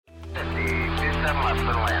left,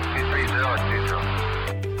 middle land, 230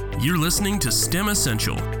 at 20. You're listening to STEM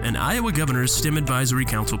Essential, an Iowa Governor's STEM Advisory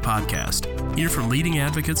Council podcast. Hear from leading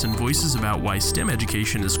advocates and voices about why STEM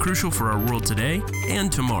education is crucial for our world today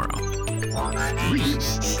and tomorrow.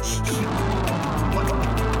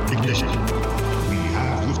 Ignition. We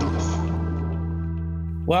have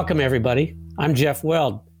liftoff. Welcome, everybody. I'm Jeff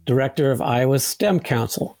Weld, Director of Iowa's STEM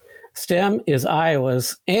Council. STEM is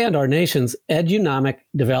Iowa's and our nation's edunomic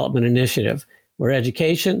development initiative, where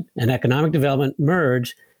education and economic development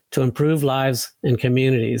merge to improve lives and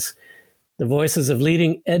communities. The voices of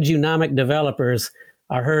leading edunomic developers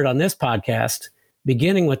are heard on this podcast,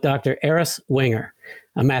 beginning with Dr. Aris Winger,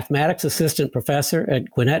 a mathematics assistant professor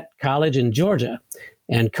at Gwinnett College in Georgia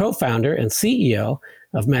and co-founder and CEO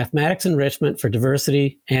of Mathematics Enrichment for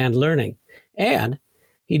Diversity and Learning. And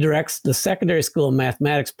he directs the secondary school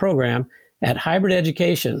mathematics program at Hybrid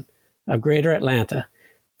Education of Greater Atlanta.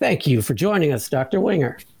 Thank you for joining us, Dr.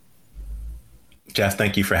 Winger. Jeff,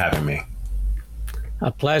 thank you for having me.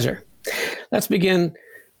 A pleasure. Let's begin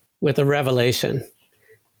with a revelation.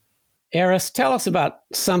 Aris, tell us about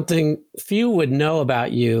something few would know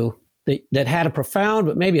about you that had a profound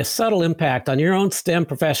but maybe a subtle impact on your own STEM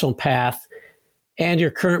professional path and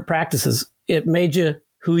your current practices. It made you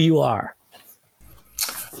who you are.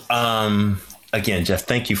 Again, Jeff,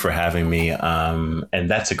 thank you for having me. And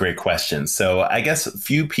that's a great question. So I guess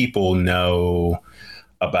few people know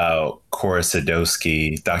about Cora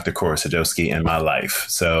Sadowski, Dr. Cora Sadowski in my life.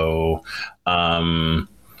 So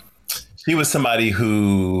she was somebody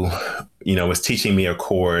who, was teaching me a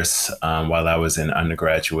course while I was an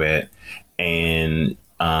undergraduate. And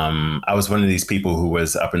I was one of these people who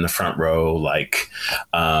was up in the front row,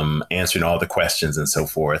 answering all the questions and so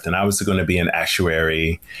forth. And I was going to be an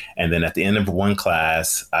actuary. And then at the end of one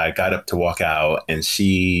class, I got up to walk out and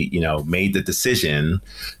she, made the decision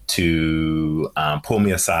to pull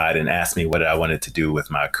me aside and ask me what I wanted to do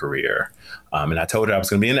with my career. And I told her I was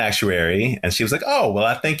going to be an actuary. And she was like, oh, well,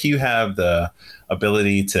 I think you have the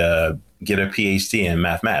ability to get a PhD in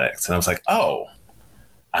mathematics. And I was like, oh,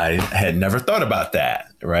 I had never thought about that.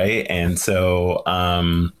 Right. And so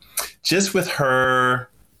just with her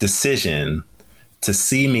decision to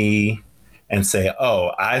see me and say,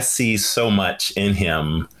 oh, I see so much in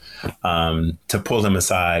him, to pull him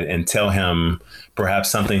aside and tell him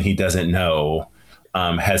perhaps something he doesn't know,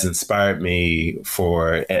 has inspired me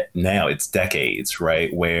for now it's decades,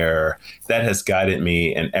 right? Where that has guided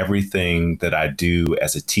me in everything that I do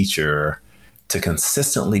as a teacher to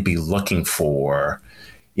consistently be looking for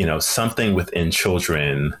something within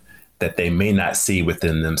children that they may not see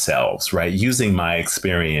within themselves, right? Using my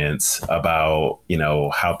experience about,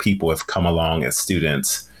 how people have come along as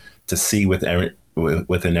students to see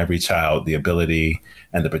within every child the ability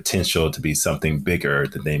and the potential to be something bigger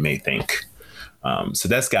than they may think. So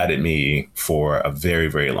that's guided me for a very,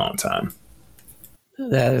 very long time.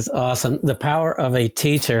 That is awesome. The power of a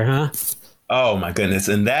teacher, huh? Oh, my goodness.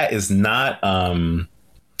 And that is not...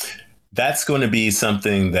 that's going to be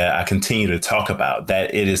something that I continue to talk about,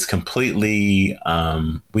 that it is completely,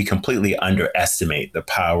 we completely underestimate the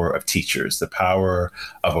power of teachers, the power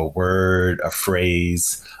of a word, a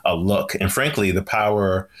phrase, a look, and frankly, that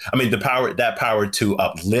power to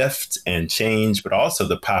uplift and change, but also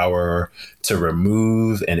the power to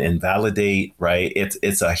remove and invalidate, right?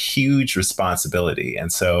 It's a huge responsibility.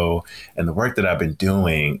 And so, in the work that I've been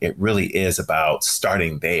doing, it really is about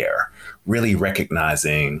starting there, really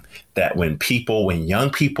recognizing that when young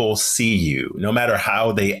people see you, no matter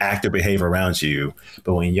how they act or behave around you,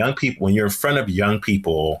 but when you're in front of young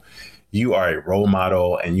people, you are a role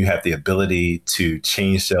model and you have the ability to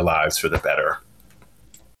change their lives for the better.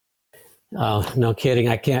 Oh, no kidding.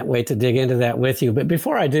 I can't wait to dig into that with you. But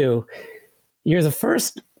before I do, you're the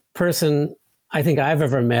first person I think I've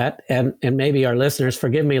ever met, and maybe our listeners,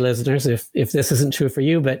 forgive me, listeners, if this isn't true for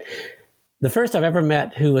you, but the first I've ever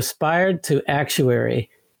met who aspired to actuary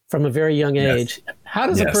from a very young age. Yes. How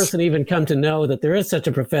does a person even come to know that there is such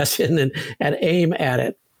a profession and aim at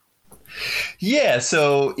it? Yeah.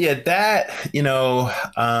 So that,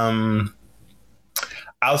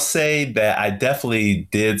 I'll say that I definitely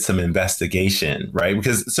did some investigation, right?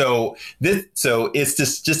 Because it's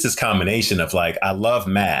just this combination of I love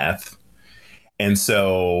math. And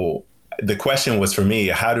so the question was for me,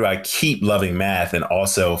 how do I keep loving math and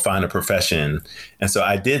also find a profession? And so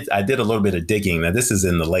I did a little bit of digging. Now, this is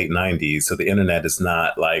in the late 90s, so the internet is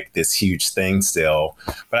not this huge thing still.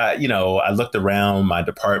 But I looked around my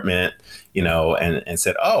department, and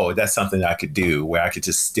said, oh, that's something I could do where I could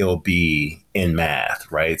just still be in math,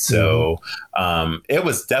 right? So it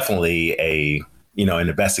was definitely an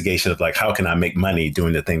investigation of how can I make money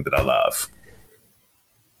doing the thing that I love.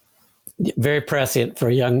 Very prescient for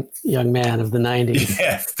a young man of the 90s.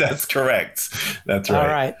 Yes, that's correct. That's right. All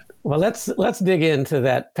right. Well, let's dig into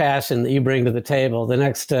that passion that you bring to the table. The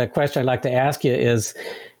next question I'd like to ask you is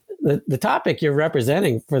the topic you're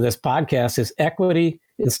representing for this podcast is equity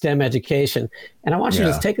in STEM education. And I want you to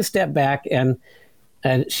just take a step back and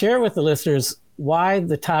share with the listeners why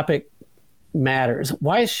the topic matters.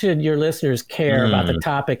 Why should your listeners care about the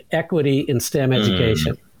topic equity in STEM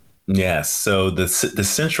education? Yes. So the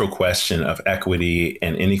central question of equity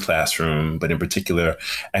in any classroom, but in particular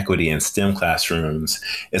equity in STEM classrooms,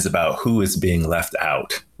 is about who is being left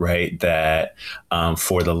out, right? That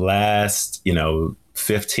for the last,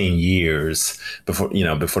 15 years before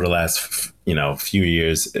the last, few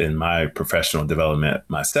years in my professional development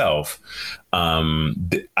myself,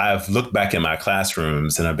 I've looked back in my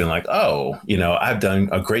classrooms and I've been like, I've done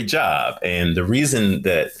a great job. And the reason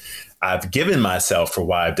that I've given myself for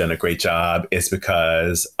why I've done a great job is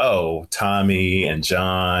because, Tommy and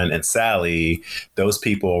John and Sally, those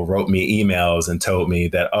people wrote me emails and told me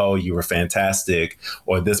that, you were fantastic,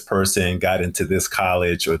 or this person got into this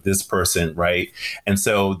college, or this person, right? And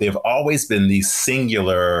so they've always been these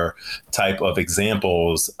singular type of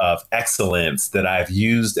examples of excellence that I've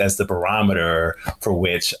used as the barometer for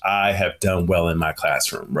which I have done well in my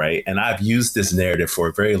classroom, right? And I've used this narrative for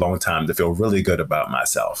a very long time to feel really good about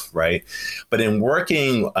myself, right? But in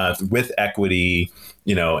working with equity,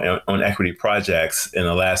 on equity projects in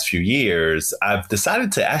the last few years, I've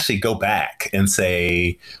decided to actually go back and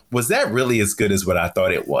say, was that really as good as what I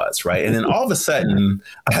thought it was, right? And then all of a sudden,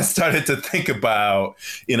 I started to think about,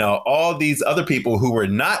 all these other people who were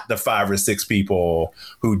not the 5 or 6 people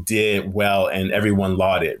who did well and everyone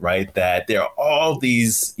lauded, right? That there are all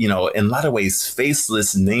these, in a lot of ways,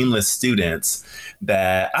 faceless, nameless students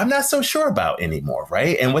that I'm not so sure about anymore,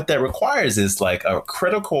 right? And what that requires is like a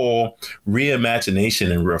critical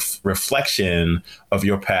reimagination and reflection of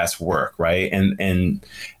your past work, right? And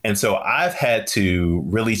so I've had to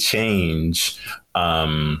really change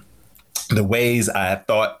the ways I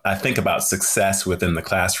think about success within the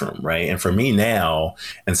classroom, right? And for me now,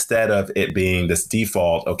 instead of it being this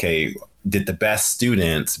default, okay, did the best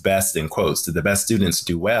students, best in quotes, did the best students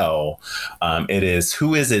do well? It is,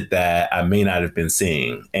 who is it that I may not have been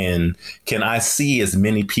seeing? And can I see as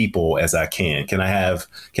many people as I can? Can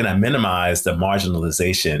I minimize the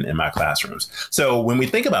marginalization in my classrooms? So when we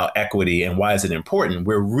think about equity and why is it important,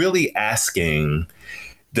 we're really asking,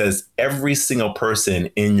 does every single person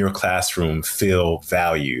in your classroom feel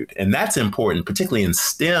valued? And that's important, particularly in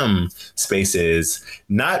STEM spaces,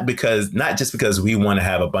 not just because we want to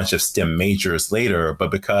have a bunch of STEM majors later,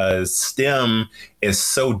 but because STEM is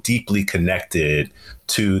so deeply connected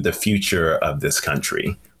to the future of this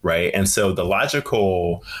country. Right. And so the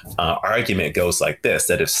logical argument goes like this,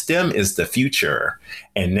 that if STEM is the future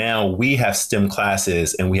and now we have STEM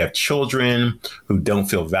classes and we have children who don't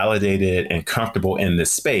feel validated and comfortable in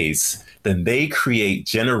this space, then they create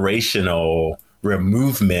generational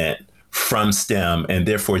removement from STEM and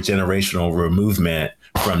therefore generational removement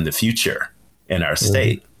from the future in our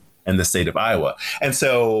state. And the state of Iowa. And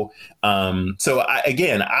so, I'm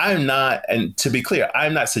not, and to be clear,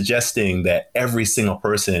 I'm not suggesting that every single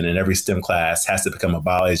person in every STEM class has to become a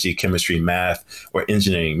biology, chemistry, math, or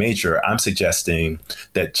engineering major. I'm suggesting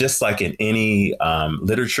that just like in any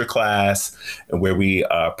literature class where we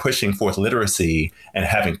are pushing forth literacy and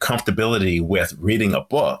having comfortability with reading a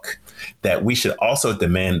book, that we should also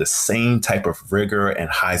demand the same type of rigor and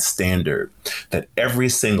high standard that every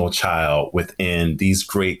single child within these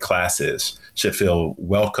great classes should feel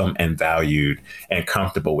welcome and valued and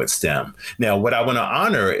comfortable with STEM. Now, what I want to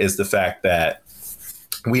honor is the fact that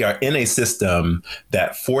we are in a system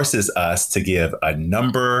that forces us to give a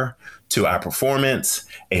number to our performance,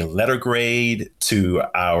 a letter grade to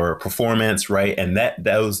our performance, right? And that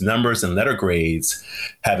those numbers and letter grades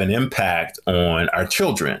have an impact on our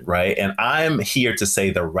children, right? And I'm here to say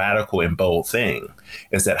the radical and bold thing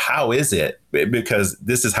is that how is it, because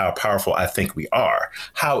this is how powerful I think we are,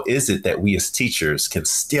 how is it that we as teachers can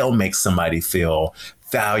still make somebody feel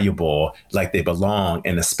valuable, like they belong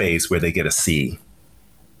in a space where they get a C?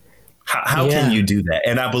 How can you do that?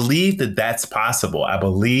 And I believe that that's possible. I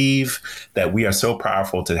believe that we are so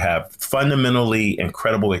powerful to have fundamentally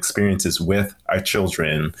incredible experiences with our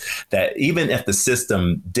children that even if the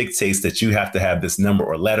system dictates that you have to have this number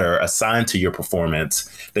or letter assigned to your performance,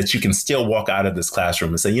 that you can still walk out of this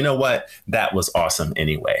classroom and say, you know what, that was awesome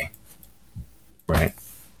anyway. Right?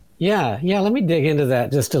 Yeah. Let me dig into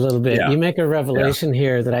that just a little bit. You make a revelation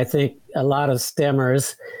here that I think a lot of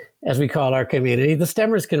STEMers, as we call our community, the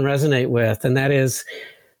STEMers can resonate with. And that is,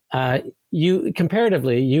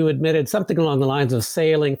 you admitted something along the lines of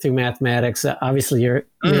sailing through mathematics. Obviously, you're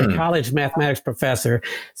a college mathematics professor,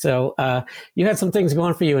 so you had some things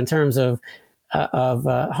going for you in terms of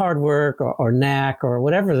hard work or knack or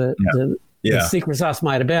whatever the secret sauce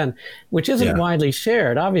might have been, which isn't widely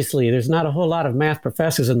shared. Obviously, there's not a whole lot of math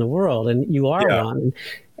professors in the world, and you are one.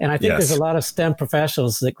 And I think there's a lot of STEM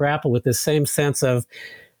professionals that grapple with this same sense of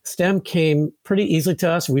STEM came pretty easily to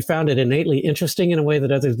us. We found it innately interesting in a way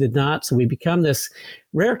that others did not. So we become this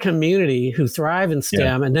rare community who thrive in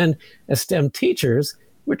STEM. And then as STEM teachers,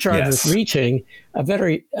 we're charged with reaching a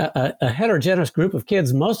very heterogeneous group of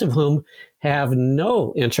kids, most of whom have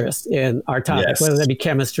no interest in our topic, whether that be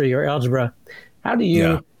chemistry or algebra.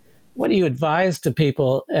 What do you advise to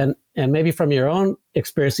people, and maybe from your own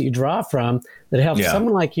experience that you draw from, that helps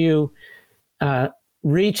someone like you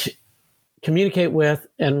reach, communicate with,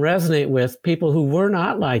 and resonate with people who were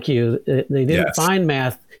not like you? They didn't find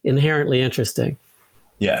math inherently interesting.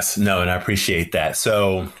 Yes, no, and I appreciate that.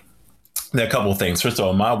 So there are a couple of things. First of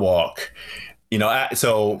all, my walk,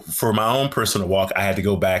 so for my own personal walk, I had to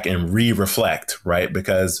go back and reflect, right?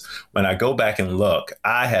 Because when I go back and look,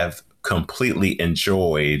 I have completely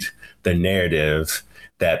enjoyed the narrative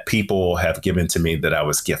that people have given to me that I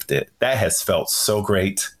was gifted. That has felt so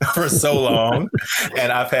great for so long.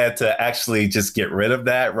 And I've had to actually just get rid of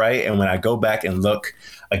that, right? And when I go back and look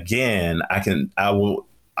again, I will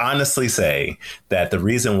honestly say that the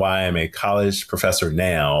reason why I'm a college professor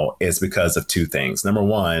now is because of two things. Number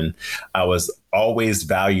one, I was always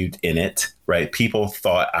valued in it, right? People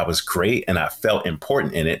thought I was great and I felt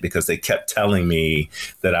important in it because they kept telling me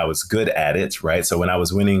that I was good at it, right? So when I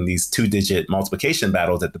was winning these 2-digit multiplication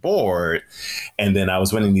battles at the board, and then I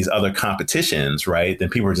was winning these other competitions, right? Then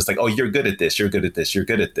people were just like, oh, you're good at this, you're good at this, you're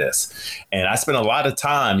good at this. And I spent a lot of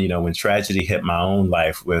time, when tragedy hit my own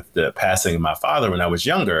life with the passing of my father when I was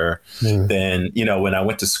younger, then, when I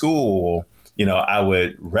went to school, I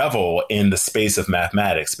would revel in the space of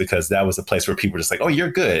mathematics because that was a place where people were just like, oh,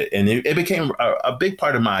 you're good. And it became a big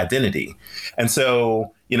part of my identity. And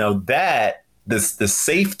so, that the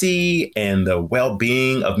safety and the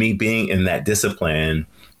well-being of me being in that discipline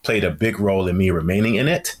played a big role in me remaining in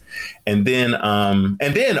it. And then,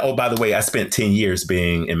 oh, by the way, I spent 10 years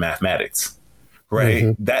being in mathematics.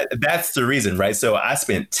 Right. That's the reason. Right. So I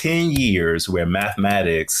spent 10 years where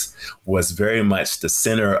mathematics was very much the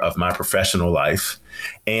center of my professional life.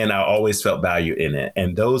 And I always felt value in it.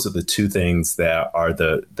 And those are the two things that are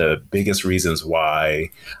the biggest reasons why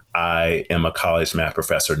I am a college math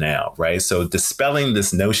professor now. Right. So dispelling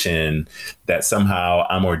this notion that somehow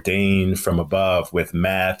I'm ordained from above with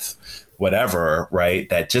math, whatever, right?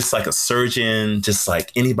 That just like a surgeon, just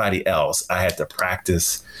like anybody else, I had to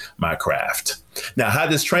practice my craft. Now, how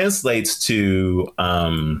this translates to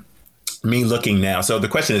me looking now. So the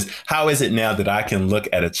question is, how is it now that I can look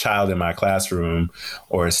at a child in my classroom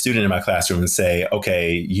or a student in my classroom and say,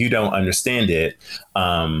 okay, you don't understand it?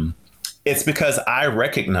 It's because I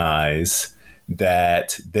recognize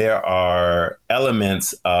that there are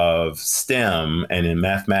elements of STEM and in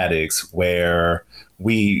mathematics where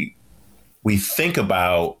we think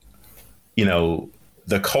about,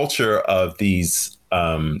 the culture of these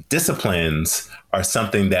disciplines are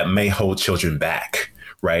something that may hold children back,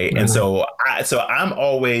 right? And so I'm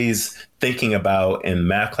always thinking about in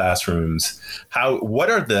math classrooms, what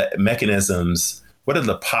are the mechanisms, what are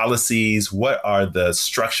the policies, what are the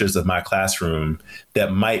structures of my classroom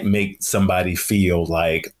that might make somebody feel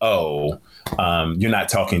like, oh, you're not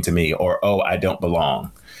talking to me, or, oh, I don't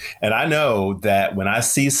belong. And I know that when I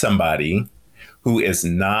see somebody who is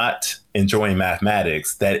not enjoying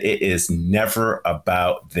mathematics, that it is never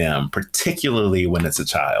about them, particularly when it's a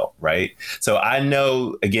child, right? So I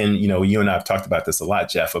know, again, you and I have talked about this a lot,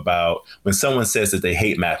 Jeff, about when someone says that they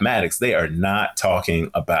hate mathematics, they are not talking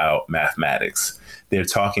about mathematics. They're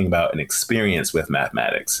talking about an experience with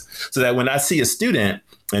mathematics. So that when I see a student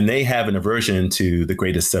and they have an aversion to the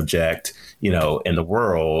greatest subject, in the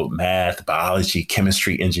world, math, biology,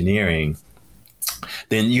 chemistry, engineering,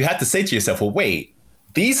 then you have to say to yourself, well, wait,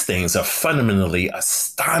 these things are fundamentally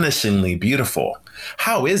astonishingly beautiful.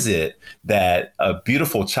 How is it that a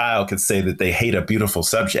beautiful child could say that they hate a beautiful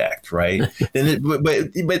subject, right?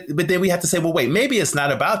 But then we have to say, well, wait, maybe it's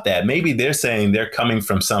not about that. Maybe they're saying they're coming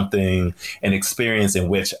from something, an experience in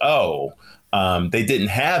which, they didn't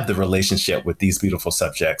have the relationship with these beautiful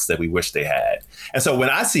subjects that we wish they had. And so when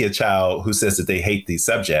I see a child who says that they hate these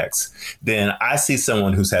subjects, then I see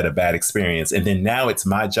someone who's had a bad experience. And then now it's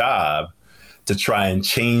my job to try and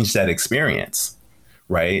change that experience.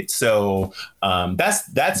 right? So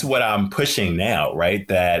that's what I'm pushing now, right?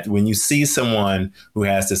 That when you see someone who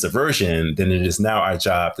has this aversion, then it is now our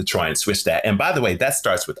job to try and switch that. And by the way, that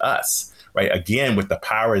starts with us, right? Again, with the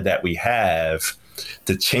power that we have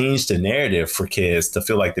to change the narrative for kids to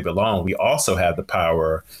feel like they belong, we also have the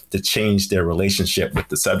power to change their relationship with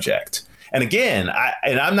the subject. And again,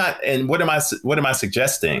 what am I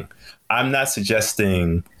suggesting? I'm not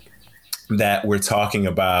suggesting that we're talking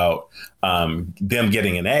about them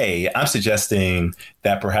getting an A. I'm suggesting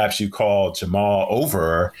that perhaps you call Jamal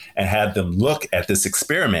over and have them look at this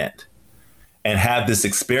experiment and have this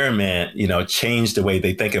experiment, change the way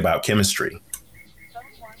they think about chemistry.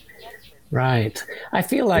 Right. I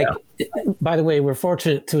feel like, by the way, we're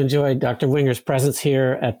fortunate to enjoy Dr. Winger's presence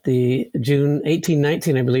here at the June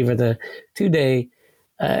 18-19, I believe, are the 2-day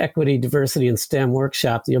Equity, Diversity, and STEM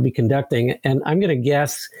workshop that you'll be conducting. And I'm going to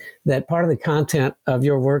guess that part of the content of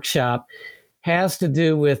your workshop has to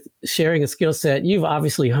do with sharing a skill set you've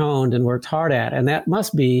obviously honed and worked hard at. And that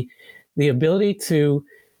must be the ability to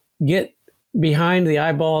get behind the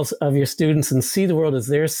eyeballs of your students and see the world as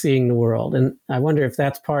they're seeing the world. And I wonder if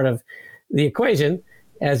that's part of the equation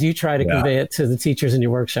as you try to convey it to the teachers in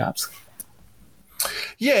your workshops.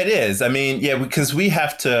 Yeah, it is. I mean, because we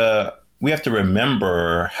have to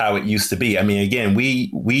remember how it used to be. I mean, again,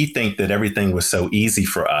 we think that everything was so easy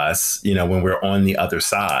for us, when we're on the other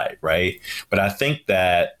side, right? But I think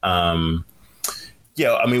that,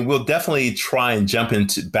 we'll definitely try and jump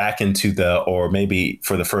back into or maybe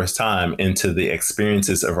for the first time, into the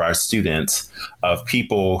experiences of our students, of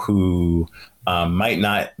people who might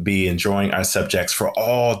not be enjoying our subjects for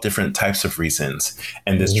all different types of reasons,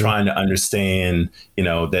 and just trying to understand,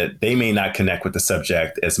 that they may not connect with the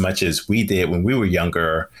subject as much as we did when we were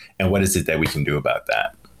younger, and what is it that we can do about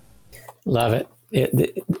that? Love it.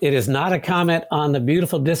 It is not a comment on the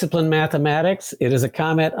beautiful discipline mathematics. It is a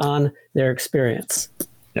comment on their experience.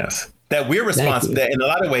 Yes. That we're responsible, that in a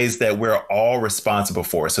lot of ways that we're all responsible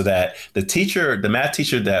for, so that the math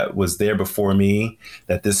teacher that was there before me,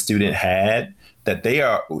 that this student had,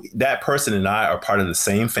 that person and I are part of the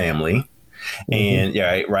same family. And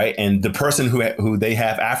right. And the person who they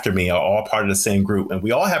have after me are all part of the same group. And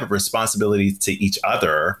we all have a responsibility to each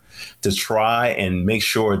other to try and make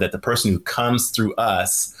sure that the person who comes through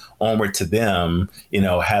us onward to them,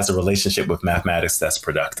 has a relationship with mathematics that's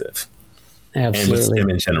productive. Absolutely. And with STEM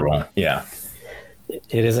in general. Yeah.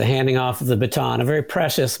 It is a handing off of the baton, a very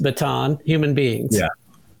precious baton, human beings. Yeah.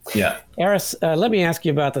 Yeah. Aris, let me ask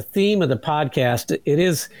you about the theme of the podcast. It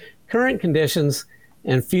is current conditions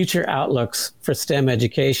and future outlooks for STEM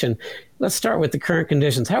education. Let's start with the current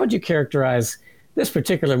conditions. How would you characterize this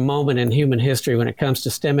particular moment in human history when it comes to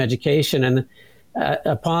STEM education? And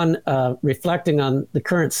upon reflecting on the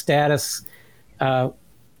current status, a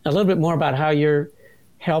little bit more about how you're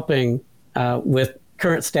helping with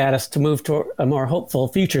current status to move toward a more hopeful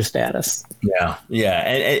future status. Yeah.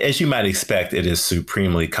 And as you might expect, it is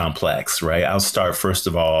supremely complex, right? I'll start first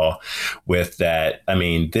of all with that. I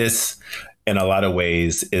mean, this in a lot of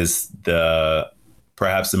ways is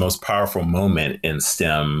perhaps the most powerful moment in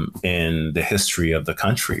STEM in the history of the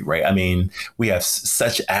country, right? I mean, we have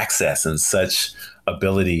such access and such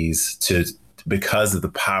abilities because of the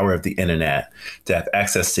power of the internet, to have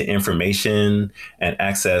access to information and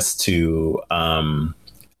access to,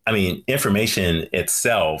 information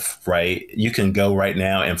itself, right? You can go right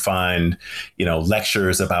now and find,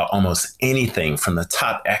 lectures about almost anything from the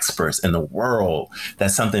top experts in the world.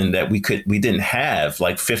 That's something that we didn't have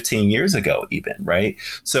like 15 years ago even, right?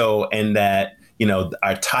 So, and that,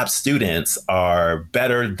 our top students are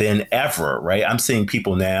better than ever, right? I'm seeing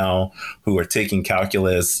people now who are taking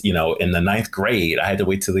calculus, in the 9th grade. I had to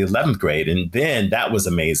wait till the 11th grade. And then that was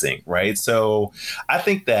amazing, right? So I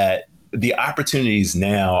think that the opportunities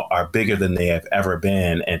now are bigger than they have ever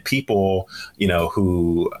been. And people,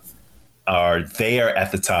 who are there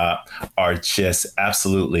at the top are just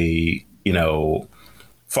absolutely,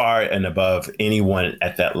 far and above anyone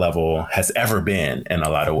at that level has ever been in a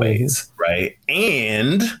lot of ways, right?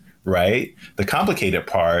 And, right, the complicated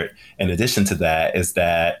part, in addition to that, is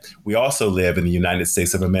that we also live in the United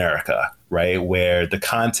States of America, right, where the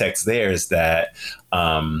context there is that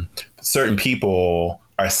certain people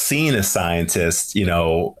are seen as scientists,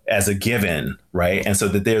 as a given, right? And so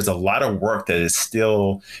that there's a lot of work that is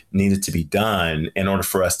still needed to be done in order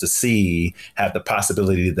for us to have the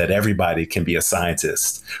possibility that everybody can be a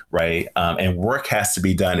scientist, right? And work has to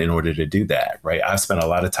be done in order to do that, right? I've spent a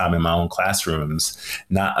lot of time in my own classrooms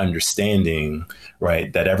not understanding,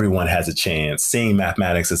 right, that everyone has a chance, seeing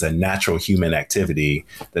mathematics as a natural human activity,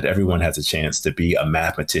 that everyone has a chance to be a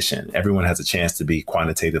mathematician, everyone has a chance to be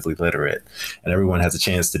quantitatively literate, and everyone has a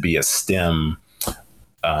chance to be a STEM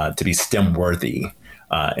worthy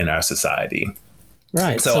in our society.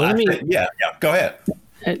 Right. So go ahead.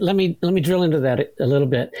 Let me drill into that a little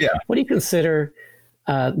bit. Yeah. What do you consider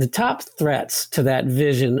the top threats to that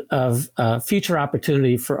vision of future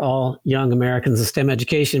opportunity for all young Americans in STEM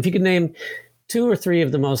education? If you could name 2 or 3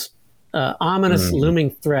 of the most ominous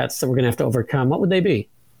looming threats that we're going to have to overcome, what would they be?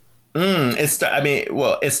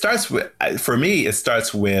 It starts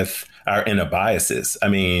with our inner biases. I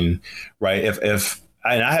mean, right.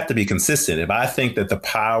 And I have to be consistent. If I think that the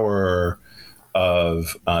power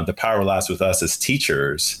lies with us as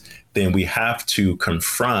teachers, then we have to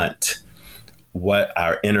confront what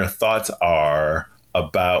our inner thoughts are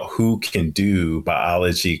about who can do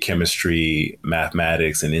biology, chemistry,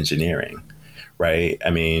 mathematics, and engineering, right? I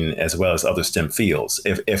mean, as well as other STEM fields.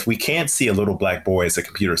 If we can't see a little black boy as a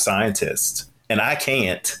computer scientist, and I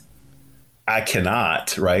cannot,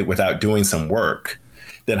 right, without doing some work,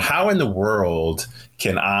 then how in the world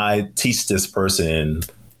can I teach this person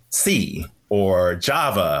C or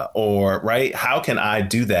Java or, right? How can I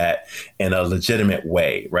do that in a legitimate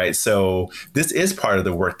way, right? So this is part of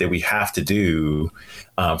the work that we have to do.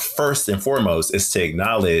 First and foremost is to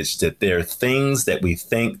acknowledge that there are things that we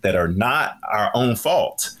think that are not our own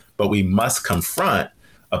fault, but we must confront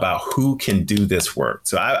about who can do this work.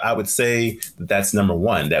 So I would say that's number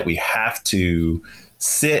one, that we have to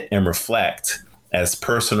sit and reflect as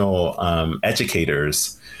personal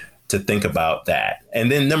educators to think about that.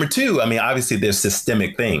 And then number 2, I mean, obviously there's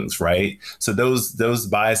systemic things, right? So those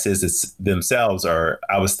biases themselves are,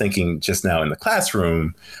 I was thinking just now in the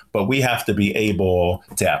classroom, but we have to be able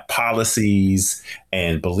to have policies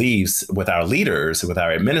and beliefs with our leaders, with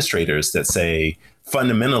our administrators that say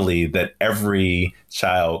fundamentally that every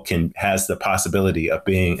child has the possibility of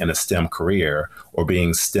being in a STEM career or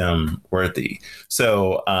being STEM worthy.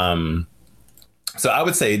 So I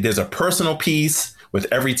would say there's a personal piece with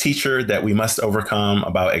every teacher that we must overcome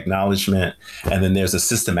about acknowledgement. And then there's a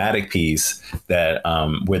systematic piece that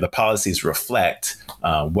where the policies reflect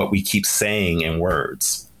what we keep saying in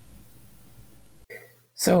words.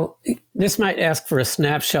 So this might ask for a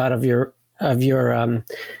snapshot of your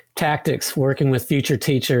tactics working with future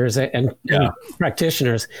teachers and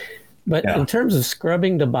practitioners. But in terms of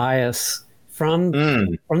scrubbing the bias from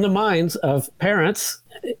the minds of parents,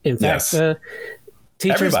 in fact,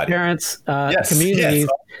 teachers, everybody. Parents, communities.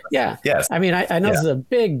 Yes. I mean, I know this is a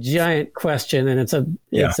big, giant question, and it's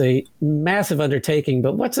a massive undertaking.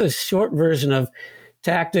 But what's a short version of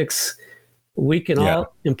tactics we can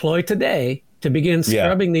all employ today to begin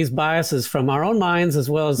scrubbing these biases from our own minds, as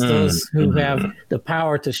well as those who have the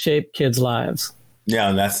power to shape kids' lives? Yeah,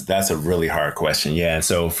 and that's a really hard question. Yeah. And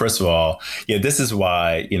so first of all, this is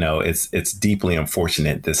why, it's deeply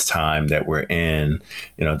unfortunate this time that we're in,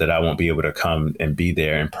 that I won't be able to come and be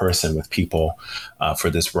there in person with people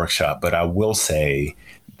for this workshop. But I will say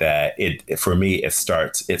that for me, it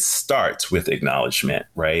starts with acknowledgement,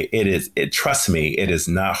 right? Trust me, it is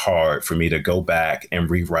not hard for me to go back and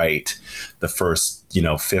rewrite the first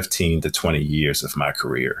 15 to 20 years of my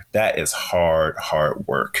career. That is hard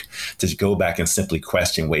work to go back and simply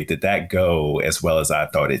question, wait, did that go as well as I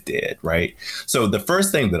thought it did, right? So the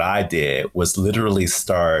first thing that I did was literally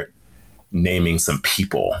start naming some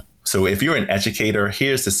people. So if you're an educator,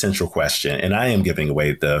 here's the central question, and I am giving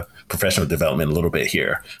away the professional development a little bit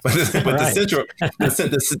here, but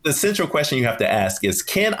the central question you have to ask is,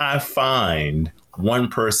 can I find one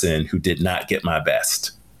person who did not get my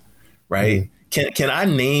best, right? Can I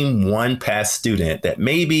name one past student that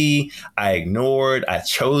maybe I ignored, I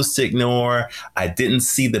chose to ignore, I didn't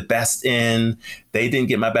see the best in, they didn't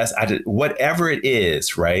get my best, I did, whatever it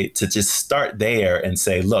is, right? To just start there and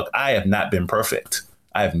say, look, I have not been perfect.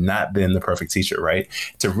 I have not been the perfect teacher, right?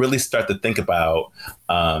 To really start to think about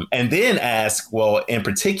and then ask, well, in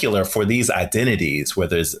particular for these identities,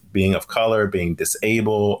 whether it's being of color, being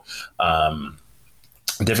disabled,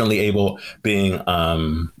 differently able, being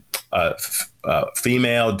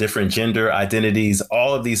female, different gender identities,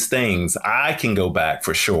 all of these things, I can go back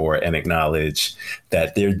for sure and acknowledge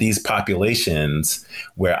that there are these populations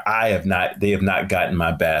where they have not gotten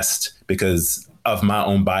my best because of my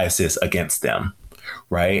own biases against them.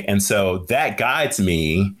 Right. And so that guides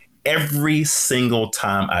me every single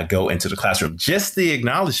time I go into the classroom. Just the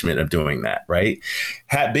acknowledgement of doing that, right?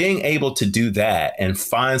 Being able to do that and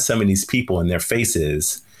find some of these people in their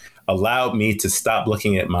faces allowed me to stop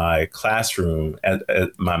looking at my classroom, at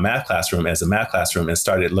my math classroom as a math classroom, and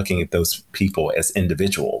started looking at those people as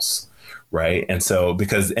individuals. Right. And so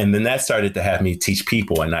and then that started to have me teach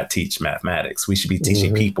people and not teach mathematics. We should be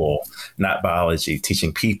teaching people, not biology,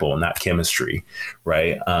 teaching people, not chemistry.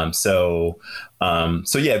 Right. So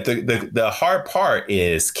the hard part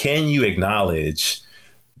is, can you acknowledge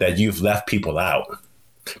that you've left people out?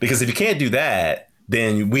 Because if you can't do that,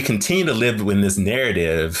 then we continue to live in this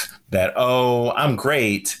narrative that, oh, I'm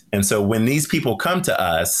great. And so when these people come to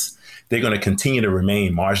us, they're going to continue to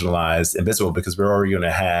remain marginalized, invisible, because we're already going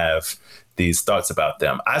to have these thoughts about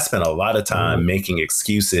them. I spent a lot of time making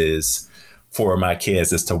excuses for my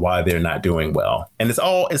kids as to why they're not doing well. And it's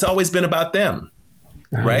always been about them,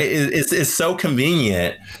 right? It's so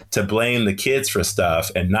convenient to blame the kids for stuff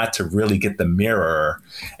and not to really get the mirror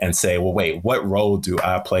and say, well, wait, what role do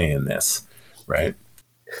I play in this? Right.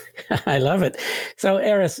 I love it. So,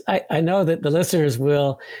 Aris, I know that the listeners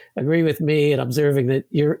will agree with me in observing that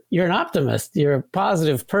you're an optimist. You're a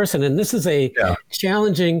positive person. And this is a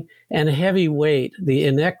challenging and heavy weight, the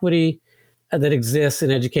inequity that exists in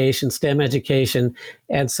education, STEM education.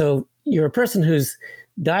 And so you're a person who's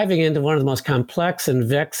diving into one of the most complex and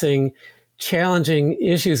vexing, challenging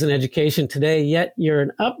issues in education today, yet you're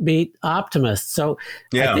an upbeat optimist. So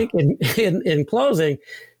I think in closing,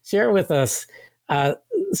 share with us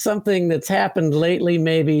something that's happened lately,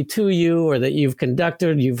 maybe to you, or that you've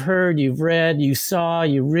conducted, you've heard, you've read, you saw,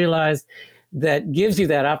 you realized, that gives you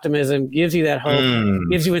that optimism, gives you that hope,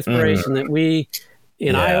 gives you inspiration that we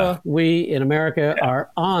in Iowa, we in America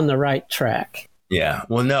are on the right track. Yeah.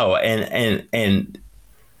 Well, no. And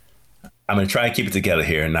I'm going to try and keep it together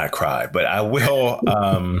here and not cry, but I will.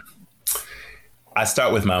 I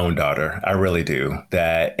start with my own daughter. I really do.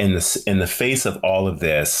 That in the face of all of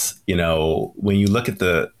this, you know, when you look at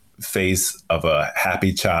the face of a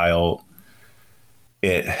happy child,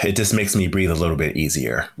 it just makes me breathe a little bit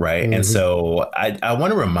easier, right? And so I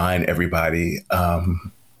want to remind everybody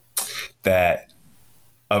that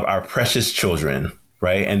of our precious children,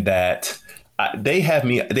 right? And that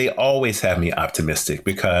they always have me optimistic,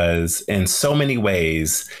 because in so many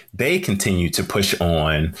ways they continue to push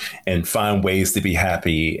on and find ways to be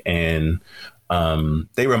happy. And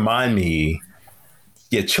they remind me,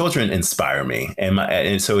 children inspire me.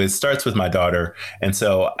 And so it starts with my daughter. And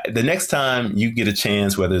so the next time you get a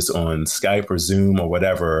chance, whether it's on Skype or Zoom or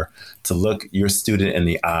whatever, to look your student in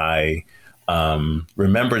the eye,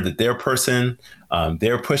 remember that they're a person,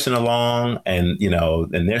 they're pushing along, and, you know,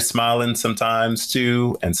 and they're smiling sometimes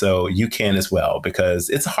too. And so you can as well, because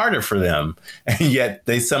it's harder for them. And yet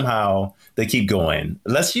they keep going.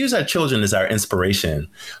 Let's use our children as our inspiration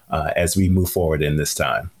as we move forward in this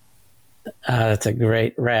time. That's a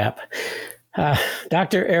great wrap.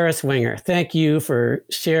 Dr. Aris Winger, thank you for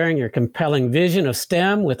sharing your compelling vision of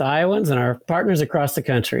STEM with Iowans and our partners across the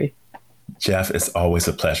country. Jeff, it's always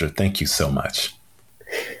a pleasure. Thank you so much.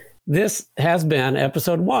 This has been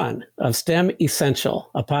episode 1 of STEM Essential,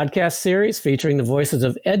 a podcast series featuring the voices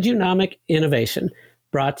of edunomic innovation,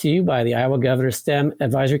 brought to you by the Iowa Governor's STEM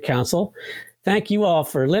Advisory Council. Thank you all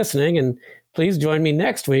for listening, and please join me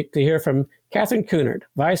next week to hear from Catherine Cunard,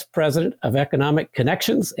 Vice President of Economic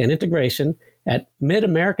Connections and Integration at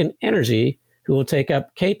Mid-American Energy, who will take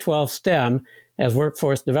up K-12 STEM as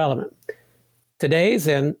workforce development. Today's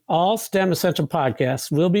and all STEM Essential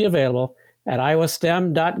podcasts will be available at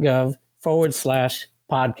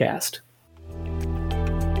iowastem.gov/podcast.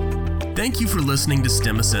 Thank you for listening to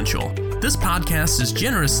STEM Essential. This podcast is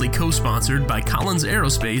generously co-sponsored by Collins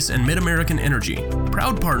Aerospace and Mid-American Energy,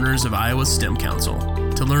 proud partners of Iowa STEM Council.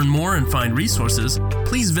 To learn more and find resources,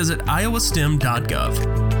 please visit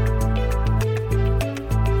iowastem.gov.